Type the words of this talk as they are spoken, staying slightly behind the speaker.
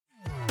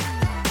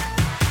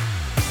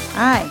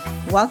Hi,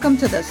 welcome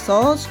to the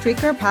Soul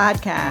Streaker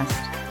Podcast.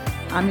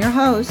 I'm your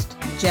host,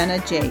 Jenna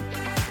Jake.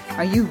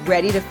 Are you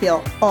ready to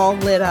feel all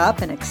lit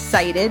up and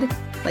excited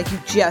like you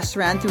just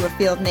ran through a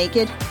field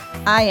naked?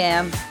 I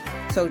am.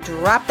 So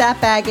drop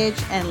that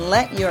baggage and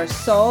let your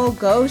soul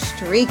go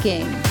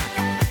streaking.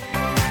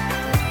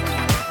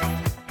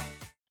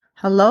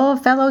 Hello,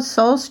 fellow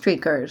Soul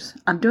Streakers.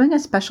 I'm doing a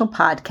special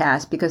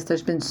podcast because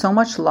there's been so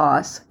much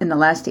loss in the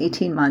last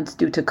 18 months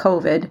due to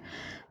COVID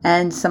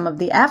and some of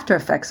the after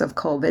effects of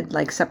COVID,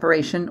 like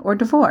separation or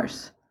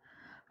divorce.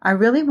 I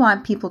really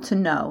want people to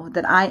know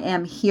that I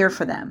am here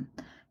for them.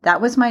 That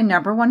was my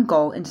number one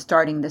goal in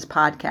starting this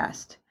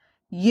podcast.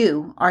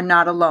 You are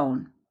not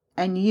alone,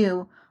 and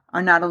you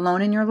are not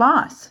alone in your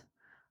loss.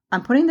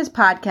 I'm putting this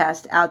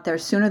podcast out there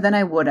sooner than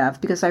I would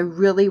have because I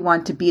really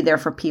want to be there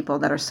for people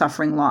that are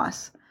suffering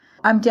loss.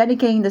 I'm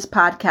dedicating this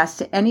podcast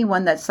to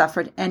anyone that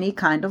suffered any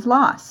kind of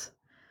loss.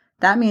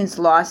 That means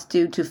loss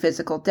due to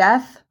physical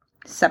death,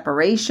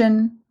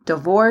 separation,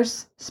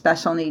 divorce,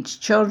 special needs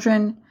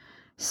children,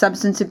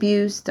 substance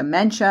abuse,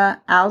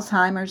 dementia,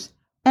 Alzheimer's,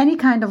 any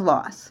kind of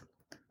loss,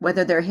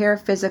 whether they're here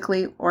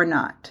physically or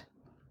not.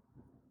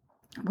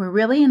 We're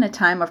really in a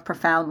time of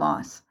profound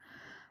loss.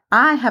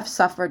 I have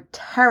suffered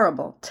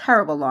terrible,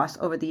 terrible loss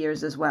over the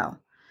years as well.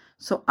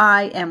 So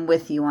I am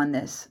with you on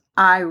this.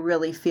 I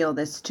really feel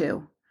this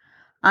too.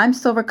 I'm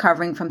still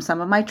recovering from some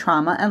of my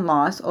trauma and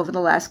loss over the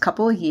last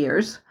couple of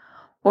years,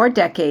 or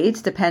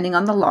decades, depending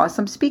on the loss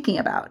I'm speaking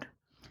about.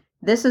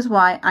 This is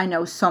why I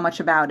know so much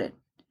about it.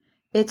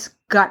 It's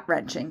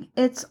gut-wrenching.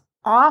 It's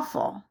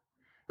awful.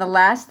 The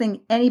last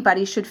thing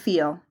anybody should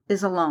feel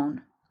is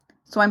alone.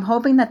 So I'm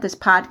hoping that this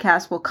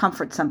podcast will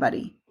comfort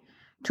somebody.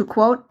 To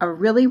quote a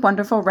really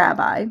wonderful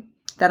rabbi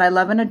that I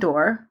love and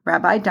adore,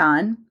 Rabbi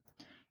Don,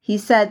 he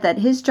said that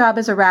his job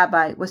as a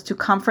rabbi was to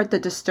comfort the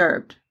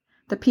disturbed,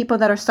 the people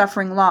that are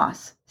suffering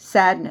loss,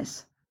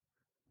 sadness,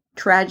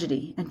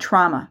 tragedy, and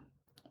trauma.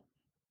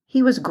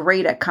 He was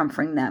great at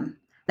comforting them.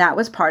 That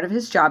was part of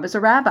his job as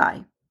a rabbi.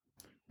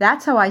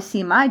 That's how I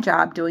see my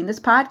job doing this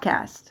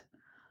podcast.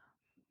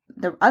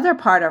 The other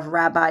part of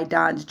Rabbi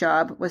Don's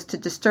job was to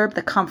disturb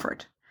the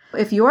comfort.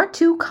 If you're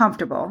too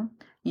comfortable,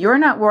 you're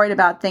not worried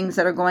about things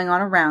that are going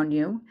on around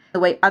you, the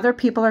way other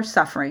people are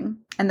suffering,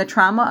 and the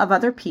trauma of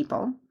other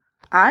people,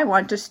 I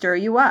want to stir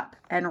you up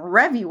and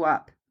rev you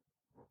up.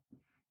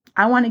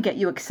 I want to get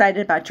you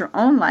excited about your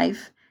own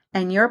life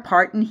and your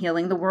part in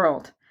healing the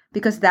world,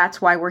 because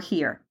that's why we're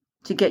here.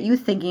 To get you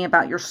thinking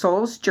about your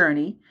soul's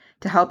journey,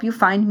 to help you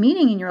find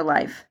meaning in your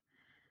life.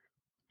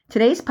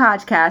 Today's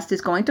podcast is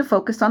going to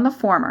focus on the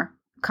former,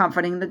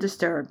 comforting the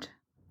disturbed.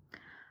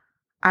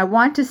 I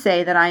want to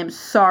say that I am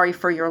sorry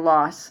for your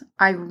loss.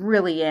 I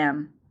really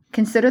am.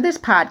 Consider this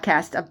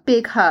podcast a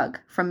big hug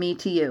from me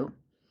to you.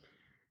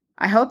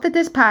 I hope that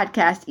this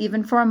podcast,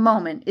 even for a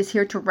moment, is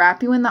here to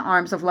wrap you in the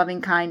arms of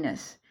loving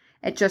kindness.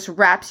 It just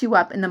wraps you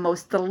up in the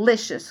most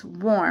delicious,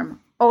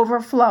 warm,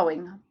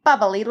 overflowing,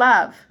 bubbly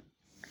love.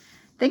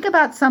 Think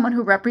about someone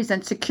who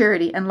represents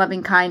security and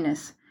loving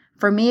kindness.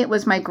 For me, it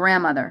was my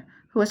grandmother,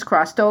 who has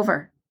crossed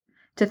over.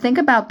 To think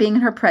about being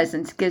in her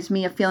presence gives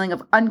me a feeling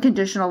of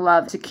unconditional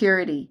love,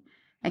 security,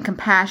 and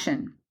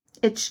compassion.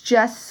 It's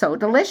just so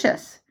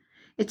delicious.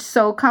 It's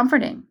so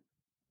comforting.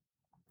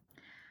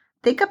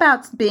 Think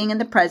about being in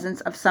the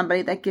presence of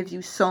somebody that gives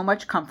you so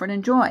much comfort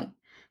and joy.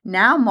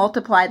 Now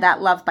multiply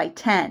that love by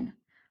 10,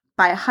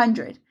 by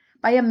 100,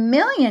 by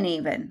 1,000,000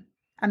 even.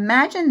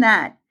 Imagine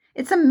that.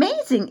 It's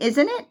amazing,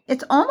 isn't it?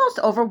 It's almost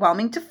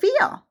overwhelming to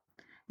feel.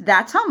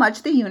 That's how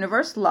much the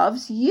universe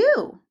loves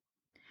you.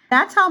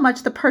 That's how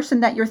much the person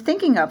that you're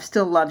thinking of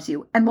still loves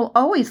you and will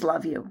always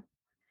love you.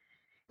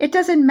 It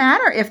doesn't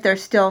matter if they're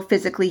still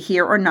physically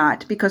here or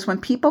not, because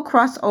when people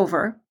cross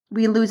over,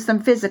 we lose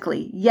them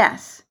physically,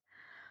 yes.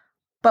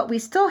 But we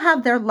still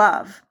have their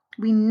love.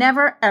 We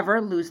never, ever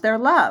lose their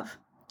love.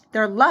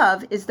 Their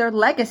love is their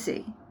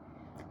legacy.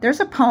 There's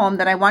a poem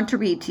that I want to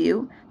read to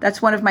you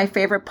that's one of my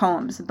favorite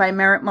poems by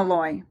Merritt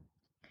Malloy.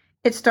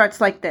 It starts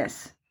like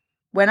this.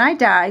 When I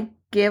die,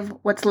 give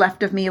what's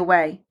left of me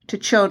away to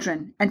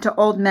children and to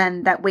old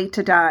men that wait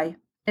to die.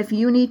 If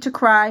you need to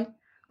cry,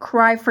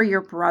 cry for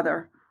your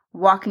brother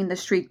walking the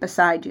street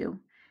beside you.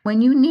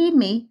 When you need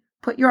me,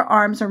 put your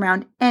arms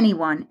around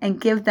anyone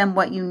and give them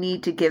what you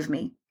need to give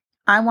me.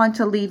 I want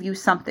to leave you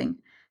something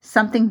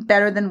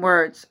better than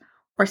words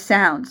or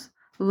sounds.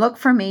 Look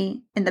for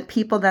me in the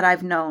people that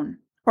I've known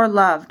or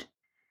loved.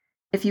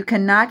 If you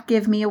cannot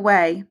give me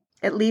away,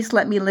 at least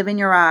let me live in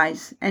your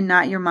eyes and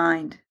not your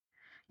mind.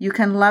 You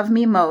can love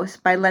me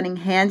most by letting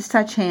hands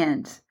touch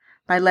hands,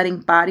 by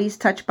letting bodies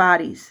touch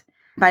bodies,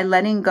 by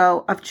letting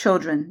go of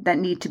children that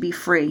need to be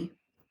free.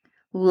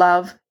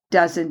 Love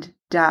doesn't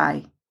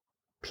die.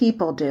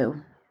 People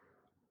do.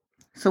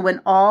 So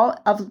when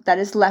all of that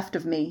is left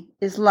of me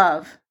is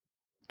love,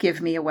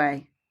 give me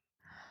away.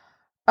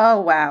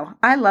 Oh, wow.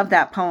 I love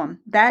that poem.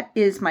 That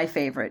is my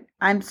favorite.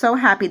 I'm so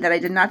happy that I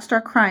did not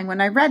start crying when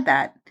I read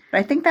that. But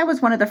I think that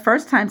was one of the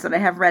first times that I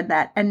have read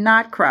that and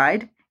not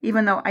cried,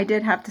 even though I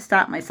did have to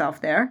stop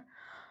myself there.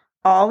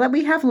 All that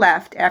we have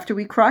left after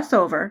we cross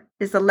over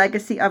is the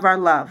legacy of our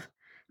love.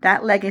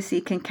 That legacy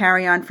can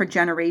carry on for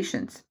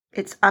generations.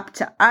 It's up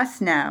to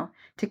us now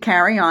to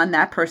carry on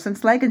that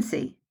person's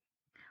legacy.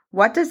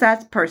 What does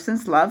that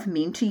person's love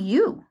mean to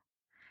you?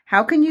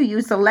 How can you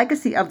use the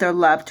legacy of their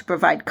love to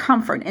provide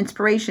comfort,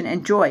 inspiration,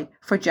 and joy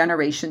for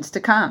generations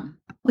to come?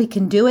 We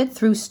can do it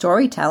through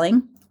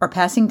storytelling or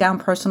passing down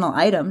personal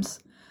items.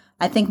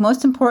 I think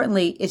most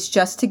importantly, it's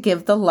just to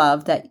give the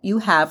love that you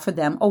have for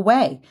them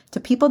away to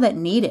people that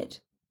need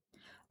it.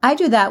 I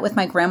do that with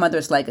my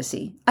grandmother's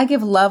legacy. I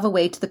give love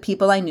away to the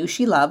people I knew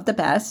she loved the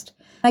best.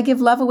 I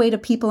give love away to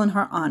people in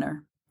her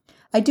honor.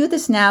 I do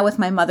this now with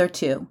my mother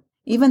too.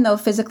 Even though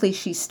physically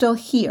she's still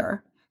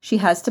here, she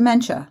has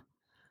dementia.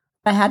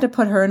 I had to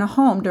put her in a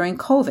home during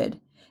COVID.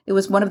 It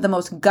was one of the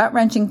most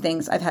gut-wrenching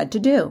things I've had to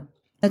do.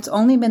 It's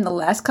only been the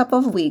last couple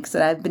of weeks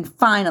that I've been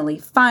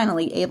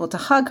finally able to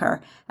hug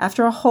her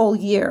after a whole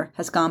year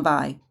has gone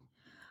by.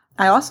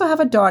 I also have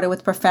a daughter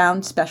with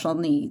profound special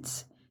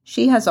needs.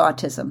 She has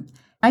autism.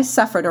 I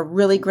suffered a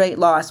really great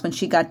loss when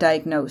she got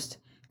diagnosed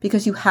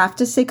because you have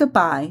to say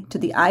goodbye to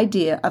the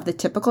idea of the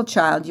typical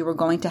child you were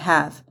going to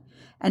have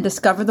and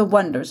discover the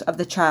wonders of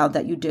the child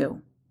that you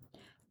do.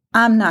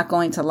 I'm not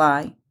going to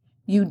lie.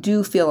 You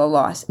do feel a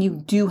loss. You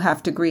do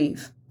have to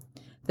grieve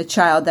the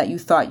child that you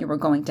thought you were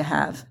going to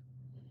have,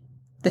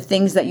 the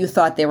things that you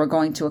thought they were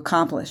going to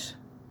accomplish.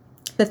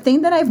 The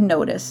thing that I've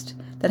noticed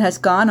that has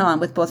gone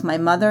on with both my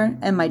mother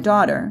and my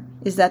daughter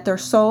is that their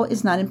soul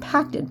is not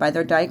impacted by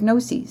their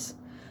diagnoses.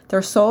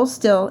 Their soul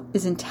still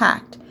is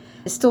intact,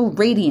 is still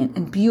radiant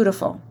and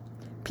beautiful.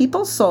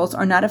 People's souls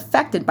are not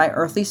affected by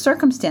earthly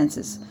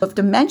circumstances. If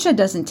dementia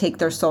doesn't take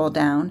their soul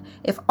down,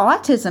 if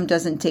autism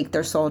doesn't take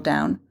their soul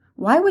down,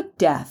 why would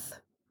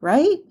death,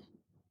 right?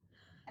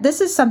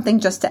 This is something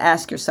just to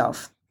ask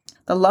yourself.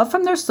 The love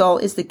from their soul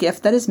is the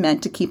gift that is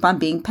meant to keep on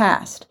being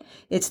passed.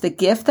 It's the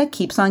gift that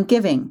keeps on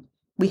giving.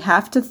 We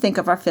have to think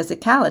of our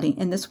physicality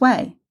in this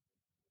way.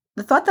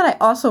 The thought that I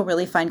also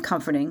really find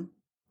comforting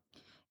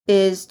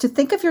is to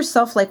think of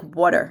yourself like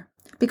water,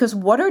 because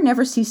water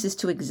never ceases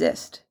to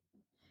exist.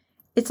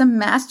 It's a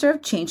master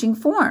of changing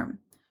form.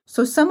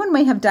 So someone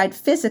may have died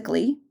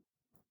physically.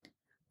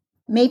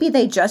 Maybe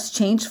they just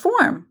changed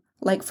form,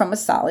 like from a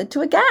solid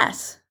to a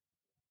gas.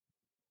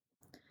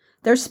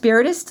 Their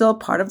spirit is still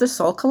part of the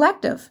soul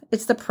collective.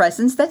 It's the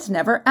presence that's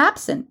never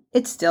absent.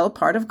 It's still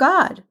part of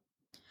God.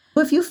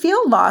 If you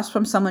feel lost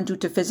from someone due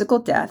to physical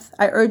death,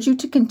 I urge you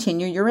to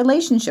continue your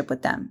relationship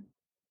with them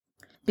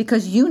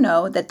because you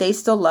know that they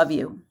still love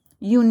you.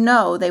 You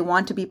know they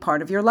want to be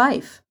part of your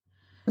life.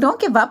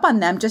 Don't give up on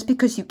them just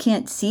because you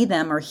can't see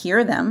them or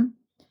hear them.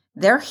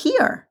 They're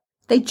here.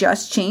 They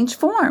just changed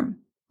form.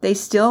 They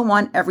still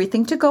want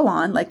everything to go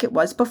on like it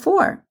was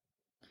before.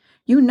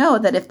 You know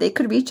that if they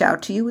could reach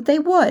out to you, they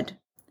would.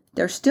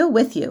 They're still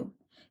with you.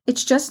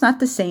 It's just not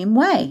the same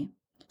way.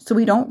 So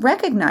we don't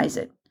recognize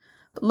it.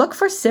 But look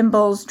for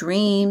symbols,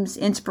 dreams,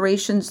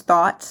 inspirations,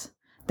 thoughts.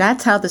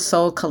 That's how the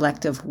soul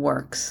collective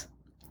works.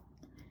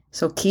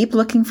 So keep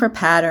looking for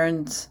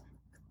patterns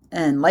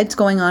and lights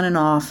going on and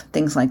off,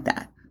 things like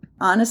that.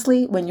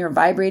 Honestly, when you're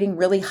vibrating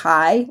really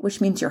high,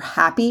 which means you're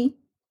happy,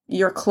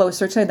 you're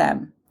closer to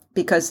them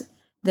because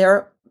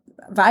they're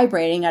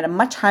vibrating at a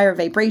much higher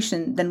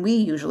vibration than we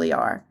usually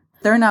are.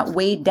 They're not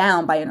weighed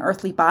down by an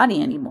earthly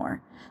body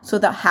anymore. So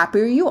the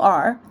happier you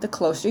are, the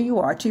closer you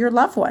are to your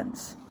loved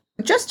ones.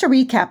 Just to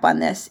recap on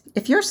this,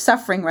 if you're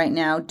suffering right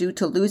now due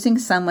to losing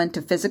someone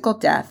to physical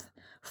death,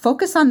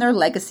 focus on their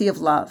legacy of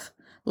love.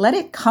 Let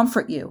it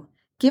comfort you.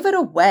 Give it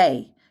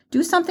away.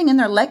 Do something in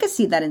their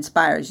legacy that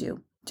inspires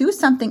you. Do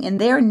something in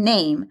their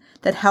name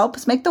that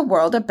helps make the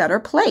world a better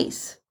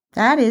place.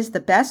 That is the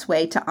best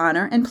way to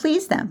honor and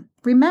please them.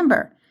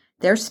 Remember,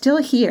 they're still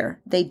here.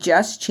 They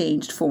just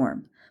changed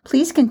form.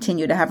 Please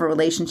continue to have a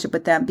relationship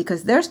with them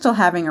because they're still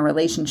having a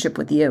relationship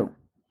with you.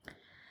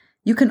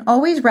 You can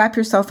always wrap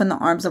yourself in the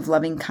arms of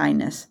loving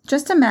kindness.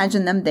 Just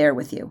imagine them there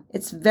with you.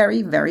 It's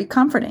very, very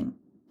comforting.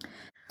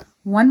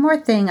 One more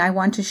thing I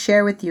want to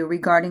share with you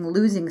regarding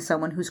losing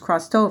someone who's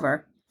crossed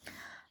over.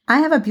 I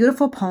have a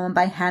beautiful poem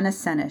by Hannah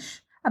Senish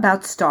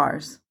about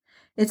stars.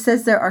 It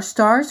says there are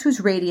stars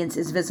whose radiance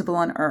is visible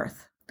on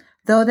earth,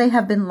 though they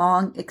have been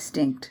long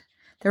extinct.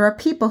 There are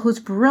people whose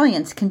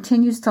brilliance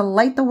continues to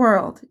light the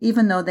world,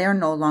 even though they are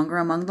no longer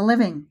among the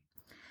living.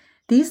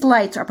 These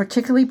lights are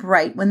particularly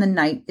bright when the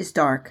night is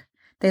dark.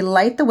 They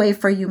light the way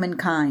for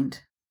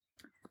humankind.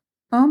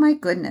 Oh my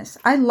goodness,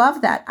 I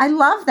love that. I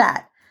love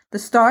that. The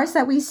stars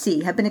that we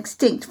see have been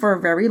extinct for a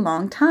very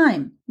long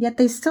time, yet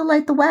they still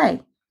light the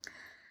way.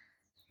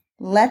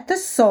 Let the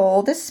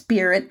soul, the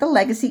spirit, the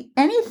legacy,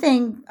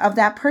 anything of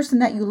that person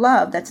that you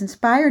love that's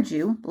inspired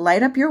you,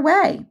 light up your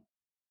way.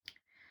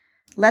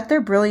 Let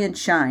their brilliance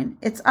shine.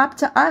 It's up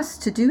to us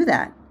to do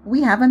that.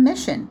 We have a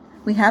mission.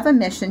 We have a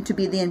mission to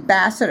be the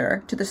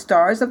ambassador to the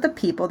stars of the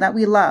people that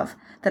we love,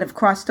 that have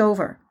crossed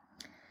over.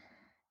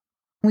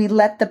 We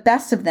let the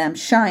best of them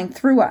shine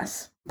through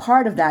us.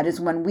 Part of that is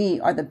when we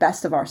are the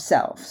best of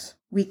ourselves.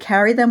 We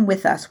carry them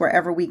with us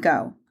wherever we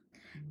go.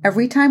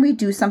 Every time we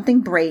do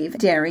something brave,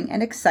 daring,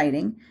 and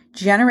exciting,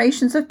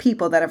 generations of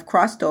people that have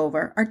crossed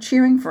over are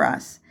cheering for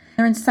us.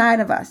 They're inside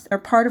of us. They're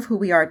part of who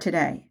we are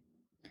today.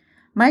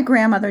 My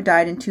grandmother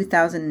died in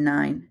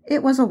 2009.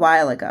 It was a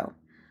while ago,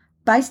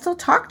 but I still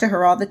talk to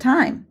her all the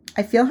time.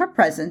 I feel her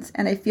presence,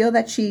 and I feel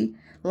that she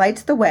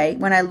lights the way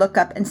when I look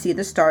up and see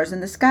the stars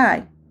in the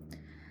sky.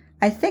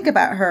 I think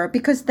about her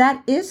because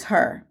that is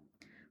her.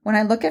 When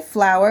I look at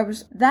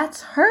flowers,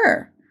 that's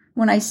her.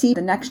 When I see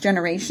the next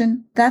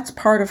generation, that's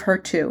part of her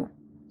too.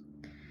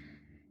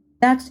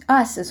 That's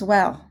us as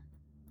well.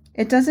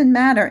 It doesn't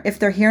matter if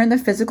they're here in the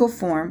physical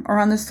form or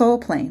on the soul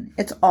plane.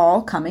 It's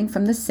all coming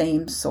from the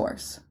same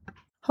source.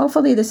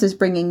 Hopefully this is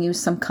bringing you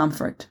some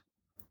comfort.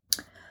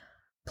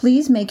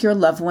 Please make your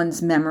loved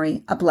one's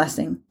memory a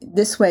blessing.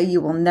 This way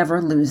you will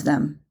never lose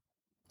them.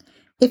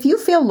 If you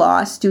feel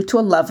lost due to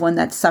a loved one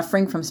that's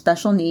suffering from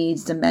special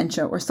needs,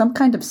 dementia, or some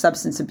kind of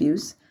substance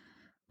abuse,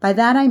 by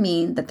that I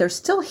mean that they're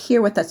still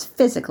here with us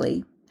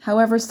physically.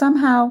 However,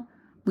 somehow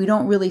we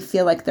don't really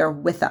feel like they're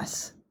with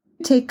us.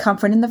 Take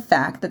comfort in the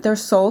fact that their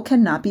soul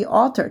cannot be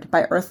altered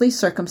by earthly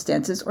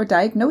circumstances or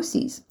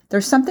diagnoses.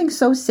 There's something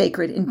so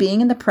sacred in being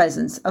in the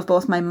presence of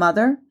both my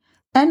mother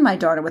and my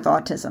daughter with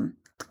autism,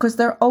 because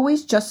they're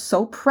always just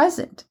so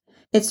present.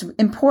 It's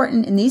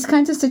important in these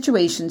kinds of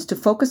situations to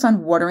focus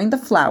on watering the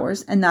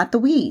flowers and not the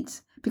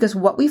weeds, because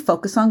what we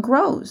focus on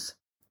grows.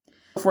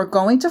 If we're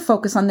going to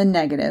focus on the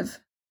negative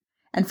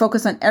and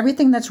focus on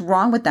everything that's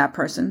wrong with that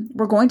person,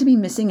 we're going to be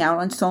missing out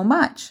on so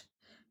much.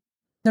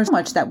 There's so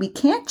much that we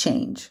can't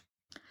change.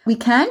 We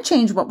can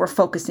change what we're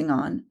focusing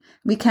on.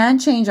 We can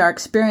change our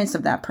experience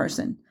of that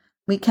person.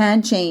 We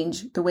can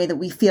change the way that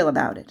we feel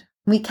about it.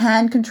 We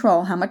can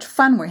control how much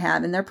fun we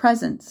have in their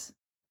presence.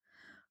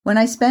 When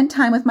I spend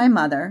time with my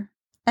mother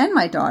and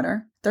my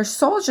daughter, their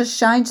soul just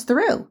shines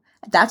through.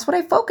 That's what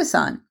I focus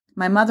on.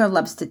 My mother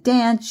loves to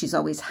dance. She's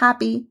always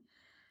happy.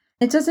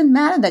 It doesn't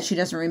matter that she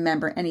doesn't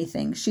remember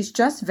anything. She's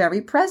just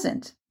very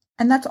present.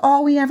 And that's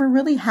all we ever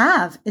really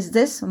have is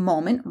this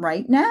moment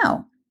right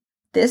now.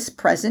 This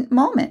present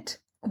moment.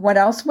 What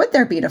else would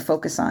there be to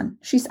focus on?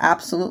 She's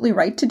absolutely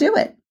right to do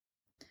it.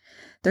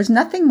 There's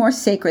nothing more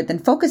sacred than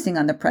focusing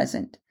on the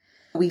present.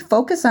 We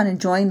focus on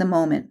enjoying the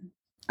moment.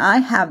 I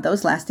have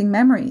those lasting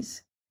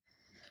memories.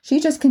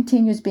 She just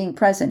continues being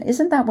present.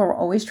 Isn't that what we're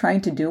always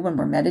trying to do when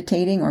we're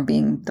meditating or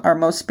being our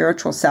most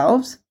spiritual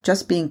selves?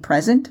 Just being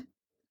present?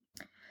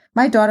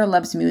 My daughter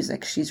loves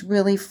music. She's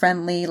really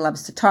friendly,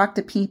 loves to talk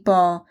to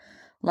people,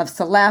 loves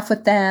to laugh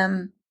with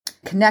them,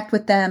 connect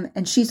with them,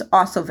 and she's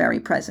also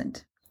very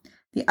present.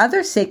 The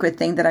other sacred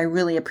thing that I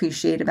really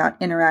appreciate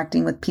about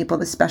interacting with people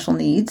with special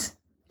needs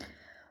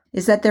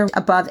is that they're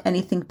above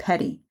anything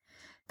petty.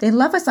 They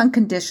love us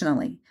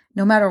unconditionally,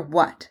 no matter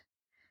what.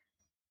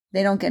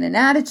 They don't get an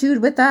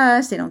attitude with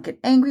us. They don't get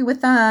angry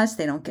with us.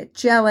 They don't get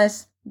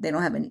jealous. They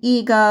don't have an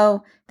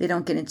ego. They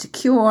don't get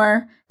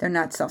insecure. They're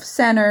not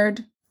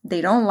self-centered.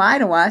 They don't lie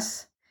to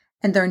us.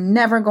 And they're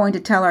never going to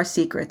tell our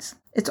secrets.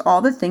 It's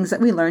all the things that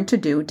we learn to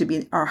do to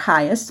be our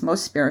highest,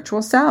 most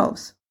spiritual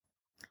selves.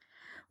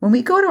 When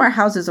we go to our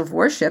houses of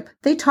worship,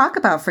 they talk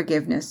about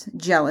forgiveness,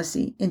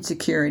 jealousy,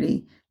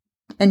 insecurity,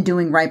 and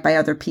doing right by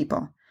other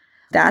people.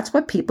 That's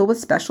what people with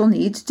special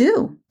needs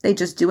do. They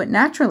just do it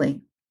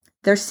naturally.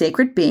 They're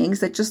sacred beings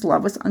that just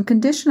love us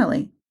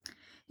unconditionally.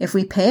 If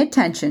we pay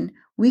attention,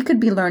 we could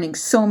be learning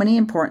so many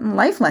important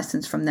life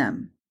lessons from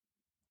them.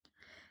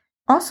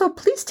 Also,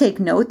 please take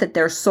note that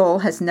their soul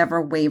has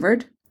never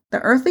wavered. The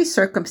earthly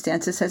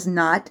circumstances has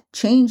not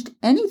changed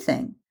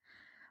anything.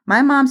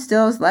 My mom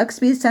still likes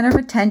to be the center of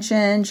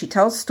attention. She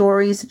tells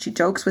stories, she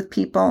jokes with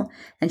people,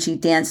 and she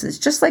dances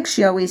just like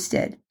she always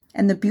did.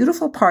 And the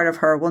beautiful part of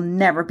her will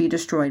never be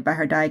destroyed by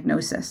her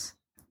diagnosis.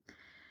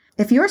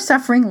 If you're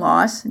suffering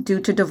loss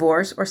due to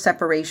divorce or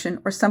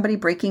separation or somebody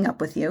breaking up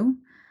with you,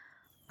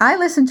 I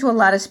listen to a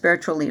lot of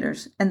spiritual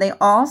leaders, and they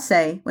all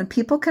say when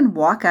people can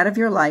walk out of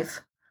your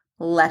life,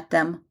 let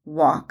them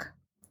walk.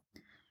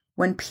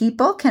 When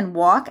people can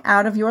walk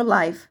out of your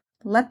life,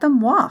 let them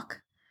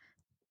walk.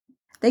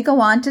 They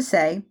go on to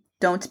say,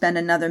 don't spend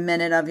another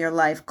minute of your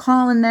life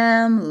calling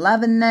them,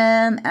 loving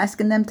them,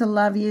 asking them to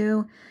love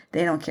you.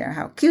 They don't care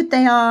how cute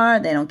they are.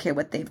 They don't care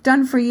what they've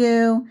done for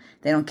you.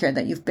 They don't care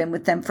that you've been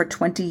with them for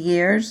 20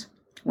 years.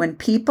 When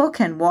people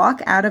can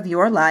walk out of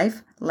your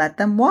life, let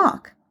them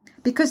walk.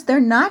 Because they're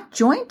not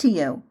joined to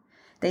you.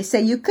 They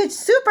say you could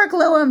super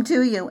glue them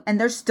to you and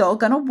they're still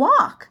going to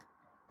walk.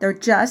 They're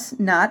just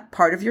not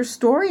part of your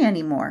story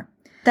anymore.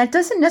 That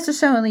doesn't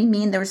necessarily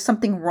mean there is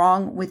something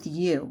wrong with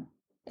you.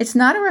 It's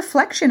not a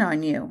reflection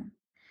on you.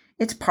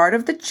 It's part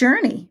of the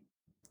journey.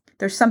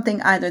 There's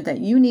something either that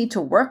you need to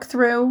work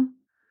through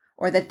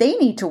or that they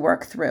need to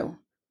work through.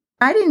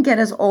 I didn't get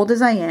as old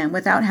as I am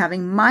without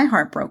having my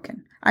heart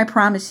broken. I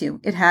promise you,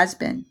 it has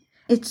been.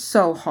 It's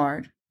so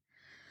hard.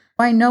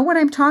 I know what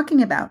I'm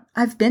talking about.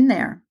 I've been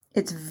there.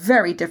 It's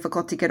very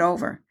difficult to get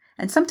over,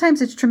 and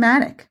sometimes it's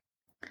traumatic.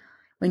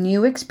 When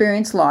you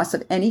experience loss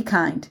of any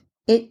kind,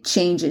 it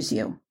changes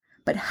you.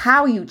 But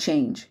how you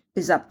change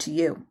is up to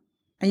you.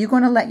 Are you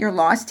going to let your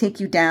loss take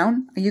you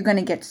down? Are you going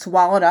to get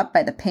swallowed up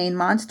by the pain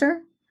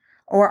monster?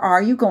 Or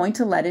are you going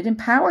to let it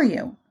empower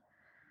you?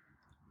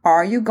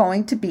 Are you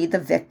going to be the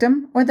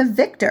victim or the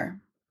victor?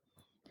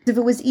 If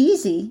it was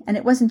easy and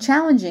it wasn't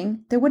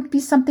challenging, there wouldn't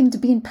be something to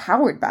be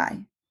empowered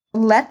by.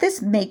 Let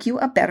this make you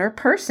a better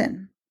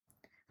person.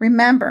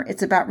 Remember,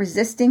 it's about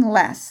resisting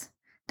less.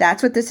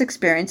 That's what this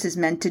experience is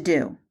meant to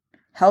do.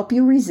 Help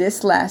you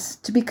resist less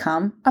to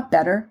become a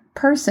better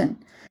person.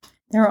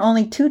 There are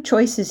only two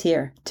choices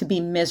here, to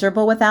be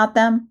miserable without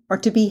them or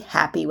to be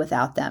happy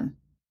without them.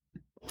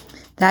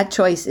 That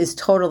choice is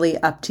totally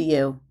up to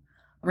you.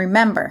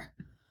 Remember,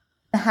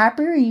 the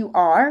happier you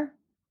are,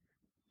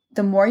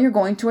 the more you're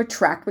going to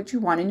attract what you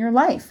want in your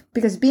life.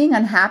 Because being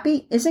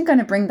unhappy isn't going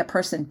to bring the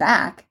person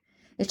back.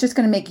 It's just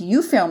going to make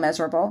you feel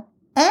miserable.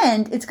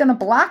 And it's going to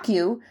block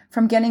you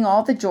from getting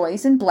all the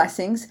joys and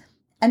blessings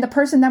and the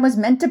person that was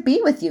meant to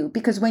be with you.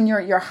 Because when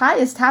you're your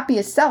highest,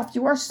 happiest self,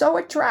 you are so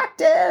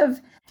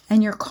attractive.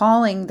 And you're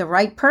calling the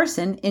right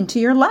person into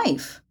your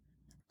life.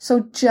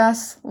 So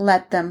just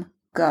let them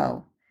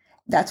go.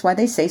 That's why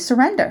they say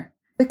surrender.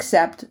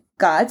 Accept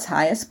God's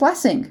highest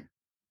blessing.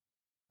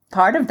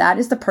 Part of that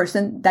is the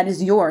person that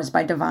is yours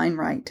by divine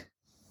right.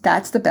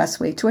 That's the best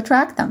way to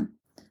attract them,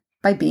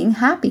 by being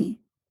happy.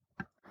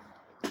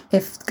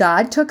 If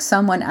God took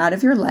someone out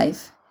of your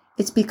life,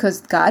 it's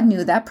because God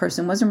knew that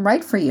person wasn't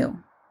right for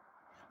you.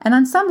 And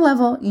on some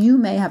level, you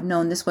may have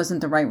known this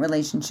wasn't the right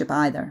relationship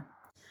either.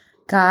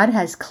 God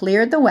has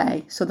cleared the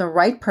way so the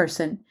right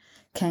person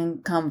can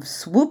come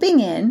swooping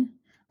in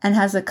and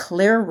has a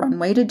clear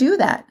runway to do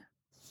that.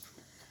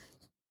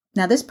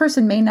 Now, this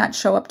person may not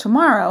show up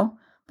tomorrow,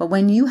 but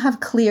when you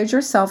have cleared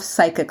yourself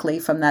psychically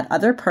from that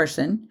other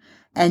person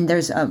and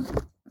there's a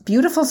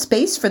beautiful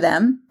space for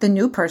them, the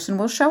new person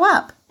will show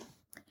up.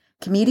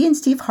 Comedian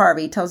Steve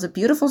Harvey tells a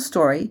beautiful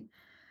story.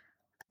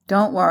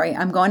 Don't worry,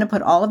 I'm going to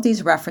put all of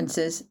these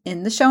references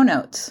in the show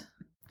notes.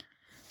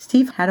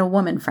 Steve had a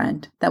woman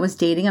friend that was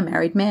dating a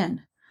married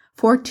man.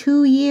 For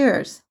 2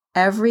 years,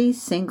 every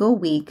single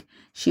week,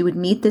 she would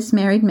meet this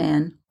married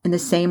man in the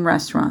same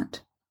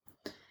restaurant.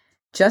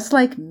 Just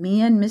like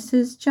me and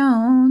Mrs.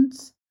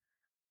 Jones.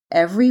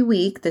 Every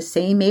week, the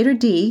same maitre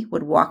d'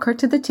 would walk her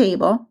to the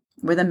table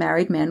where the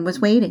married man was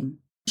waiting.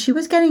 She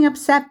was getting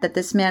upset that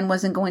this man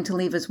wasn't going to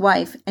leave his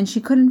wife, and she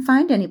couldn't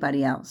find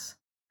anybody else.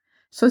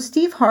 So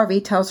Steve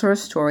Harvey tells her a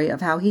story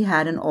of how he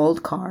had an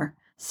old car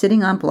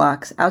sitting on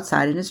blocks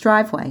outside in his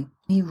driveway.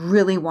 He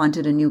really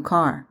wanted a new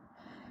car.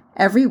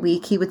 Every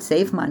week, he would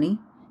save money.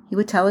 He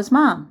would tell his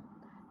mom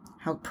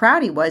how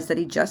proud he was that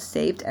he just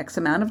saved X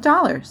amount of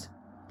dollars.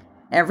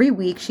 Every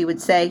week, she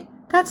would say,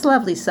 "That's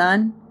lovely,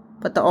 son.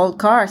 But the old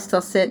car is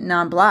still sitting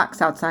on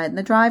blocks outside in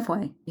the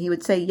driveway." He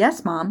would say,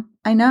 "Yes, Mom,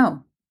 I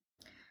know."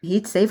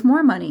 He'd save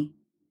more money.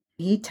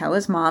 He'd tell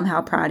his mom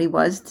how proud he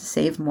was to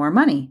save more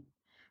money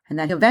and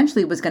that he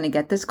eventually was going to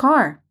get this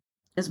car.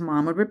 His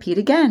mom would repeat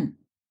again,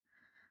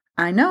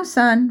 "I know,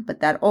 son,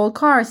 but that old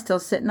car is still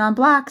sitting on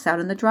blocks out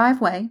in the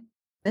driveway."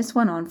 This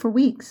went on for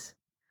weeks.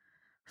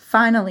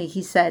 Finally,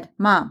 he said,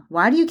 "Mom,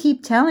 why do you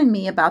keep telling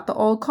me about the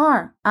old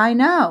car? I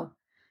know."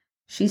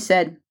 She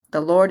said,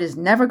 "The Lord is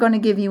never going to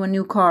give you a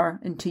new car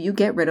until you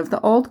get rid of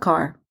the old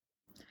car."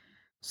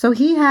 So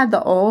he had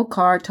the old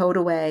car towed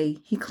away.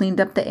 He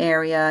cleaned up the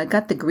area,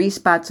 got the grease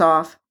spots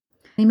off.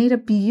 He made a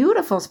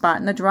beautiful spot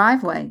in the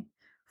driveway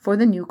for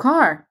the new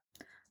car.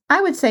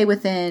 I would say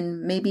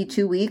within maybe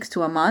 2 weeks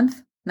to a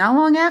month, not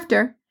long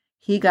after,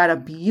 he got a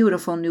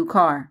beautiful new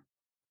car.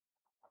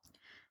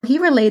 He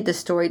relayed the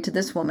story to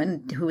this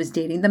woman who was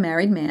dating the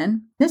married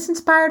man. This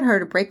inspired her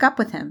to break up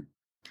with him.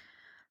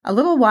 A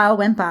little while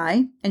went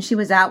by, and she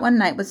was out one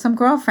night with some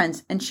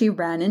girlfriends, and she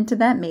ran into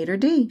that maitre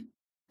d'.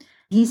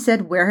 He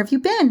said, "Where have you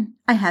been?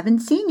 I haven't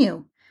seen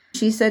you."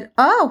 She said,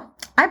 "Oh,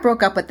 I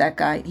broke up with that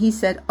guy." He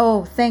said,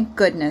 "Oh, thank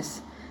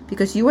goodness,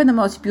 because you are the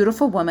most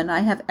beautiful woman I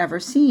have ever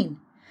seen.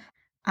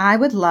 I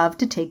would love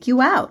to take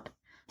you out."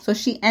 So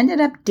she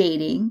ended up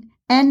dating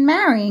and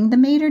marrying the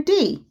maitre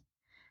d'.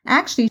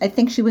 Actually, I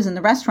think she was in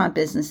the restaurant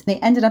business. They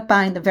ended up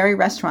buying the very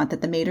restaurant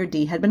that the maitre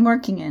d' had been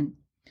working in.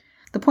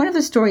 The point of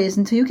the story is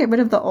until you get rid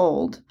of the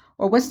old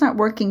or what's not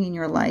working in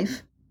your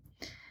life,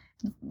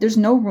 there's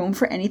no room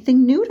for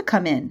anything new to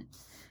come in.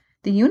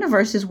 The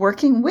universe is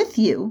working with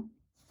you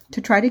to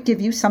try to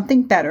give you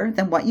something better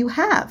than what you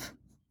have.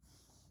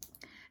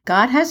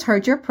 God has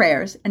heard your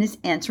prayers and is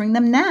answering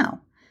them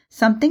now.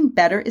 Something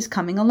better is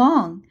coming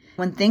along.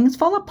 When things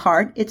fall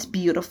apart, it's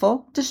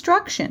beautiful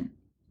destruction.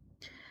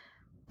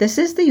 This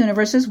is the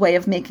universe's way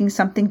of making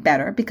something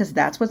better because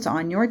that's what's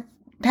on your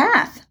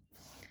path.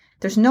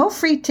 There's no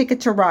free ticket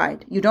to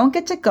ride. You don't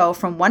get to go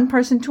from one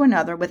person to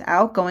another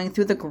without going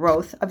through the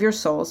growth of your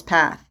soul's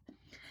path.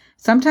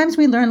 Sometimes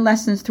we learn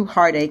lessons through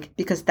heartache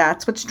because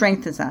that's what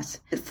strengthens us.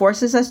 It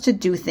forces us to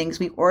do things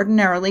we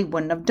ordinarily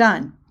wouldn't have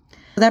done.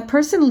 That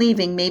person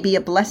leaving may be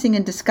a blessing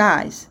in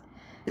disguise.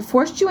 It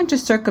forced you into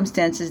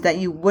circumstances that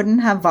you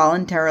wouldn't have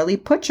voluntarily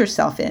put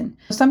yourself in.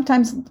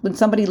 Sometimes when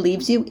somebody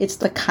leaves you, it's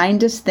the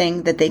kindest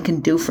thing that they can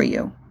do for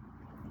you.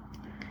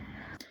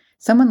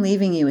 Someone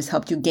leaving you has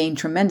helped you gain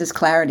tremendous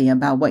clarity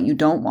about what you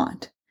don't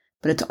want,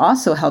 but it's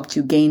also helped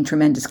you gain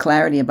tremendous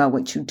clarity about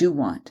what you do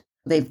want.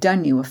 They've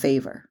done you a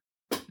favor.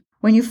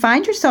 When you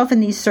find yourself in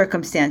these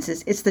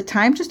circumstances, it's the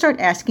time to start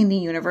asking the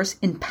universe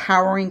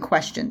empowering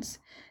questions.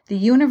 The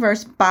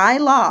universe, by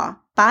law,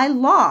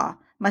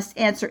 must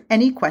answer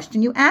any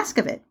question you ask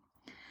of it.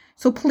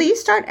 So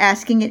please start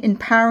asking it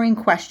empowering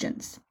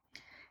questions.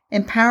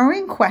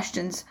 Empowering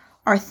questions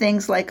are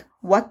things like,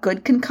 what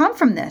good can come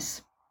from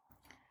this?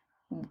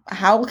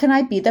 How can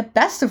I be the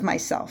best of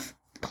myself?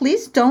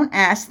 Please don't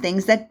ask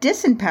things that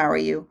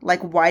disempower you,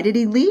 like, why did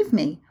he leave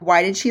me?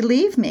 Why did she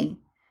leave me?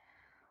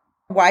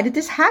 Why did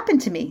this happen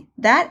to me?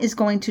 That is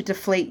going to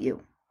deflate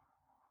you.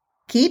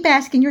 Keep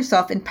asking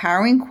yourself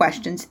empowering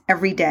questions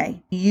every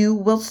day. You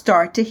will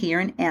start to hear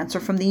an answer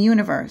from the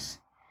universe.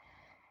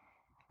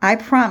 I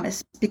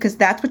promise, because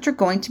that's what you're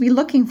going to be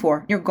looking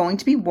for. You're going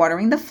to be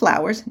watering the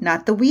flowers,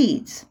 not the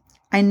weeds.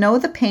 I know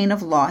the pain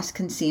of loss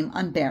can seem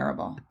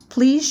unbearable.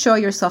 Please show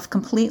yourself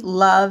complete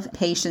love,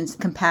 patience,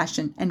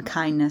 compassion, and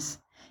kindness.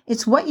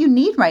 It's what you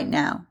need right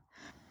now.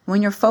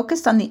 When you're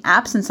focused on the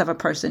absence of a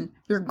person,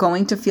 you're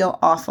going to feel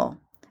awful.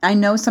 I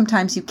know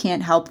sometimes you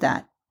can't help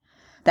that.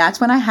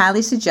 That's when I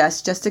highly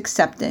suggest just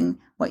accepting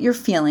what you're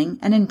feeling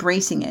and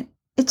embracing it.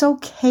 It's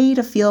okay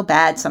to feel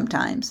bad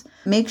sometimes.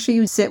 Make sure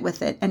you sit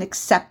with it and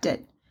accept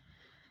it.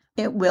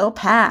 It will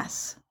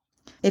pass.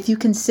 If you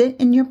can sit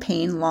in your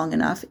pain long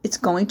enough, it's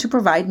going to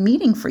provide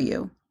meaning for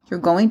you. You're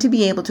going to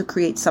be able to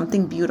create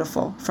something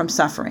beautiful from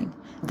suffering.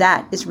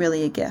 That is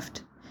really a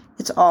gift.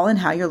 It's all in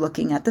how you're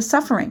looking at the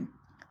suffering.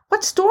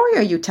 What story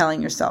are you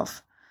telling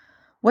yourself?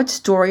 What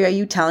story are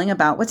you telling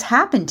about what's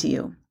happened to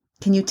you?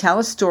 Can you tell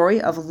a story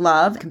of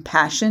love,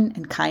 compassion,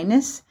 and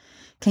kindness?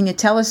 Can you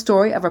tell a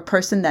story of a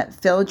person that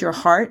filled your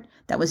heart,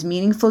 that was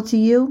meaningful to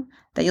you,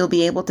 that you'll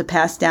be able to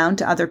pass down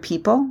to other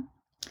people?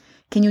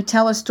 Can you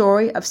tell a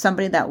story of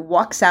somebody that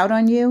walks out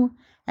on you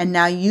and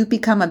now you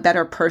become a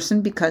better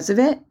person because of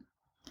it?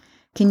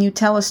 Can you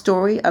tell a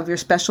story of your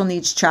special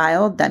needs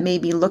child that may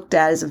be looked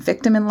at as a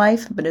victim in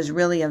life but is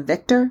really a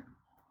victor?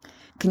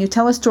 Can you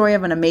tell a story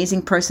of an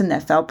amazing person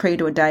that fell prey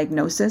to a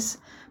diagnosis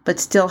but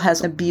still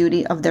has the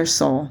beauty of their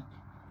soul?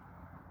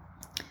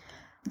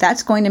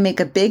 That's going to make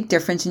a big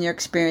difference in your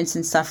experience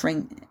in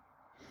suffering.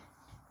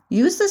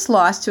 Use this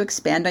loss to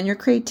expand on your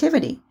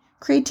creativity.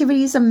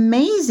 Creativity is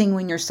amazing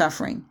when you're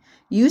suffering.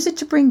 Use it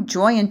to bring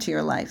joy into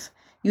your life.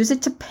 Use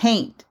it to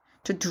paint,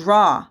 to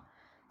draw,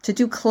 to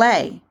do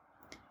clay.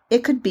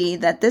 It could be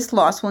that this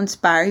loss will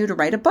inspire you to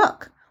write a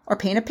book or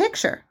paint a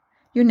picture.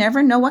 You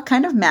never know what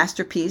kind of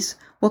masterpiece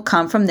will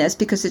come from this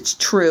because it's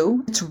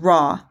true, it's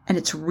raw, and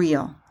it's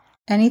real.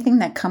 Anything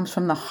that comes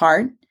from the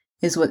heart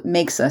is what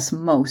makes us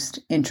most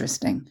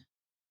interesting.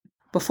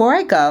 Before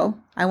I go,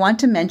 I want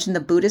to mention the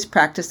Buddhist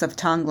practice of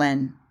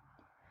Tonglen.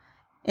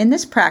 In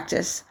this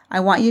practice, I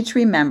want you to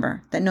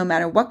remember that no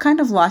matter what kind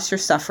of loss you're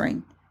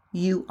suffering,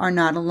 you are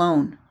not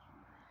alone.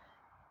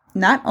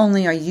 Not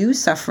only are you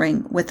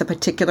suffering with a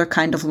particular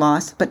kind of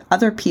loss, but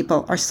other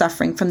people are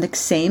suffering from the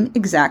same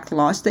exact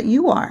loss that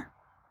you are.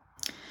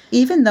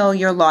 Even though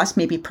your loss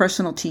may be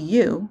personal to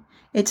you,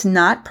 it's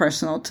not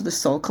personal to the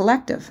soul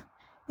collective.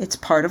 It's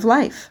part of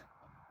life.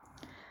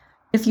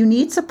 If you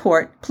need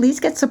support, please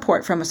get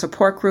support from a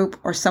support group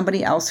or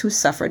somebody else who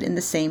suffered in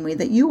the same way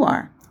that you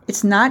are.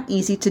 It's not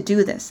easy to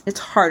do this. It's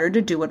harder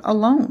to do it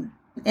alone.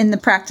 In the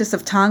practice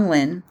of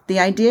Tonglen, the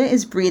idea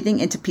is breathing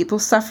into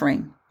people's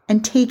suffering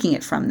and taking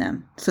it from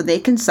them so they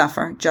can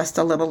suffer just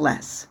a little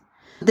less.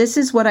 This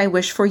is what I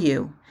wish for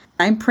you.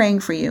 I'm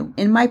praying for you.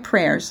 In my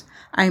prayers,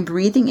 I'm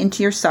breathing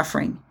into your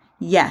suffering.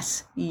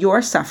 Yes,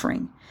 your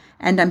suffering.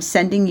 And I'm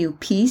sending you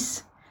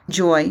peace,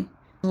 joy,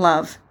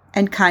 love,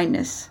 and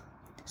kindness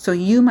so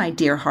you, my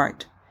dear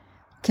heart,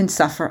 can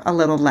suffer a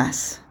little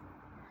less.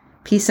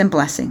 Peace and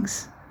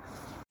blessings.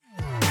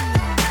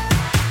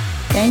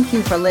 Thank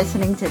you for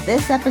listening to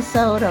this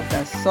episode of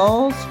the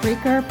Soul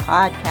Streaker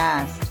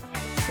Podcast.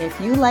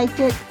 If you liked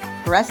it,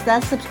 press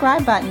that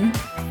subscribe button,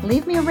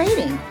 leave me a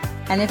rating,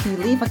 and if you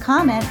leave a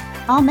comment,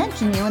 I'll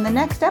mention you in the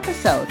next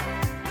episode.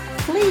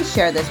 Please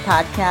share this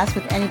podcast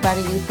with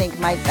anybody you think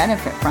might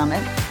benefit from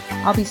it.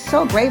 I'll be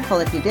so grateful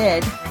if you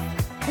did.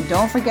 And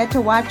don't forget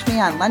to watch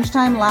me on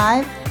Lunchtime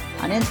Live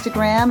on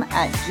Instagram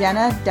at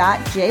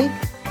jenna.jake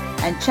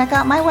and check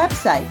out my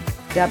website,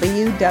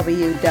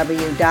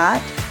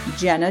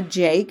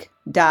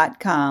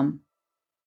 www.jennajake.com.